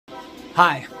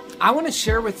Hi, I want to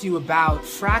share with you about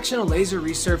fractional laser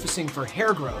resurfacing for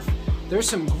hair growth. There's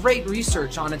some great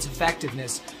research on its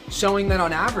effectiveness showing that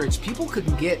on average people could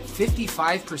get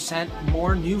 55%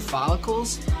 more new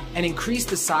follicles and increase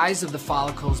the size of the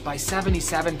follicles by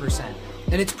 77%.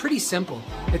 And it's pretty simple.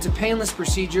 It's a painless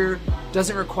procedure,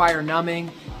 doesn't require numbing,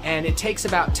 and it takes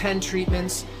about 10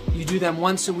 treatments. You do them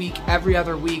once a week, every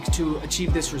other week to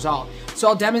achieve this result. So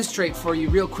I'll demonstrate for you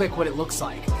real quick what it looks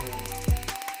like.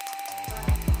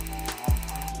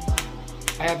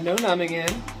 I have no numbing in.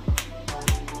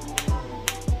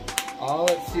 All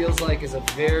it feels like is a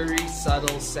very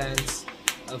subtle sense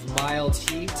of mild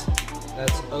heat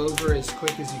that's over as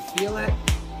quick as you feel it.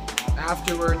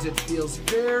 Afterwards it feels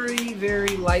very,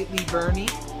 very lightly burny,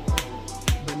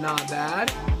 but not bad.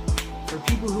 For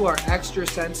people who are extra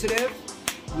sensitive,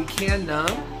 we can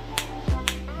numb.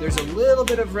 There's a little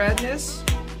bit of redness.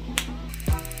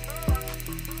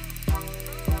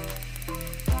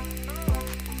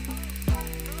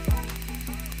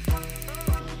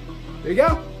 There you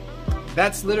go.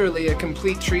 That's literally a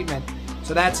complete treatment.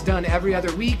 So that's done every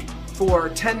other week for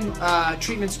 10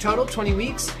 treatments total, 20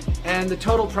 weeks. And the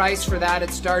total price for that at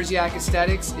Starsiak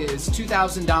Aesthetics is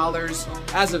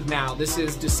 $2,000 as of now. This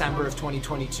is December of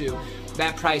 2022.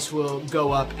 That price will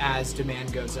go up as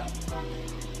demand goes up.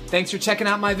 Thanks for checking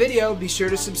out my video. Be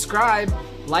sure to subscribe,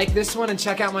 like this one, and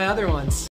check out my other ones.